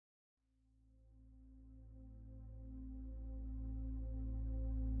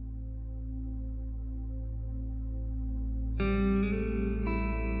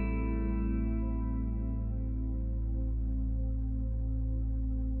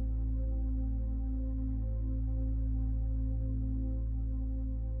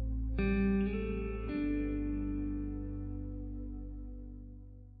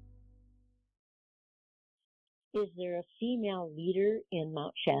is there a female leader in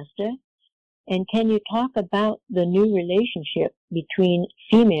Mount Shasta? And can you talk about the new relationship between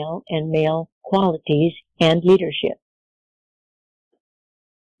female and male qualities and leadership?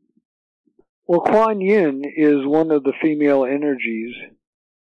 Well, Kuan Yin is one of the female energies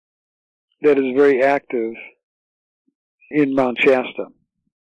that is very active in Mount Shasta.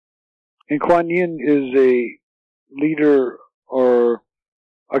 And Kuan Yin is a leader or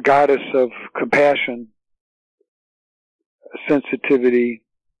a goddess of compassion, sensitivity,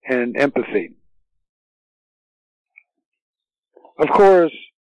 and empathy. Of course,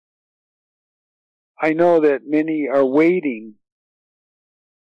 I know that many are waiting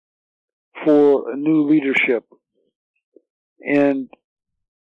for a new leadership, and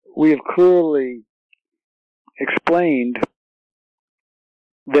we have clearly explained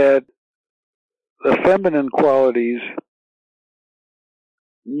that the feminine qualities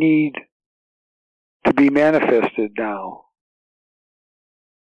need to be manifested now.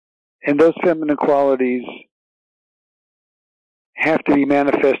 And those feminine qualities have to be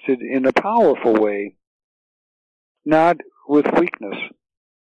manifested in a powerful way, not with weakness.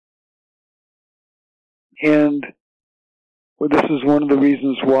 And this is one of the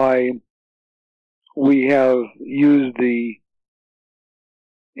reasons why we have used the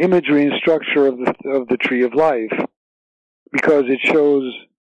imagery and structure of the Tree of Life, because it shows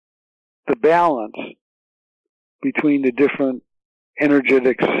the balance between the different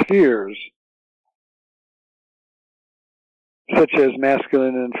energetic spheres, such as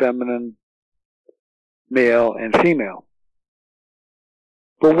masculine and feminine, male and female.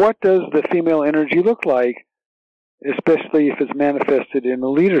 But what does the female energy look like, especially if it's manifested in a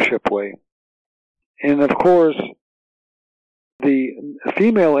leadership way? And of course, the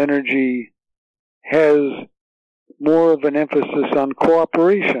female energy has more of an emphasis on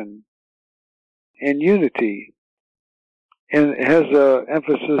cooperation and unity, and it has an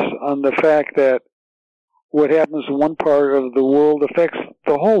emphasis on the fact that what happens in one part of the world affects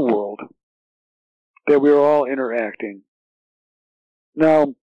the whole world, that we're all interacting.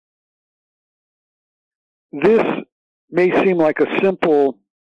 Now, this may seem like a simple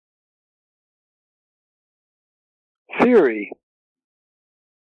theory,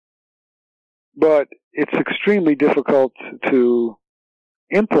 but it's extremely difficult to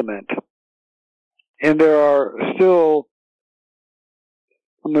implement. And there are still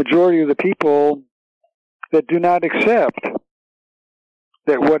a majority of the people that do not accept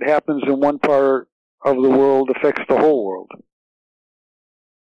that what happens in one part of the world affects the whole world.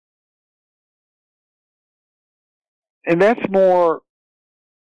 And that's more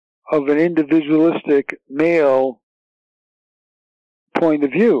of an individualistic male point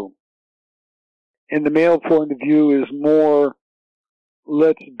of view. And the male point of view is more,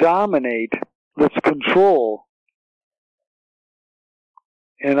 let's dominate, let's control.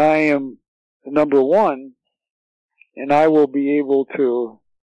 And I am number one, and I will be able to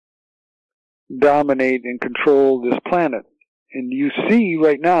dominate and control this planet. And you see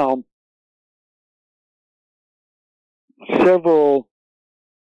right now several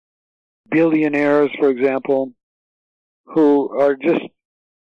billionaires, for example, who are just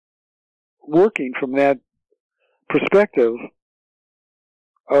working from that perspective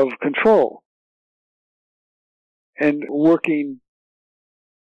of control and working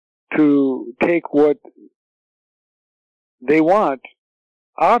to take what they want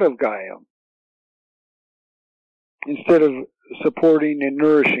out of Gaia instead of supporting and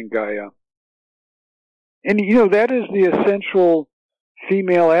nourishing Gaia. And you know, that is the essential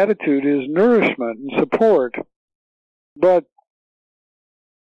female attitude, is nourishment and support. But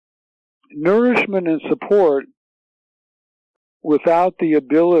nourishment and support without the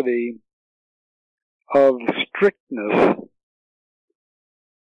ability of strictness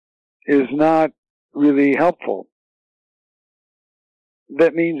is not really helpful.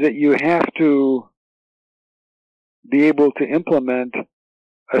 That means that you have to be able to implement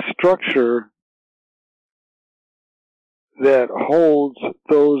a structure that holds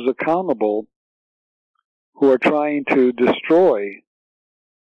those accountable who are trying to destroy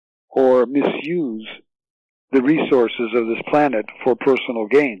or misuse the resources of this planet for personal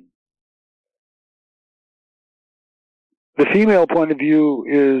gain. The female point of view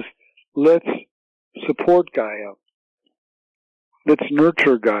is, let's support Gaia. Let's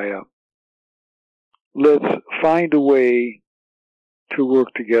nurture Gaia. Let's find a way to work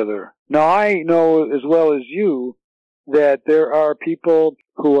together. Now, I know as well as you that there are people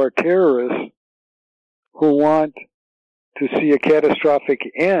who are terrorists who want to see a catastrophic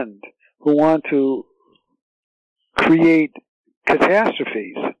end, who want to create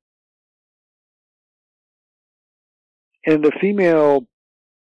catastrophes. And the female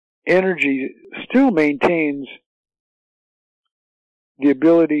energy still maintains the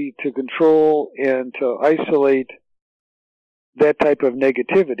ability to control and to isolate that type of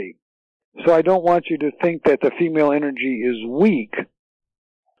negativity. So I don't want you to think that the female energy is weak.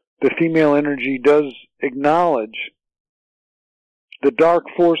 The female energy does acknowledge the dark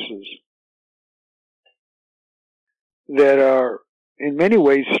forces that are in many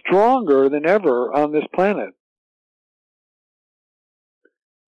ways stronger than ever on this planet.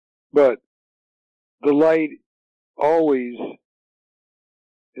 But the light always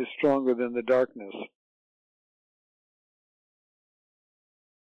is stronger than the darkness.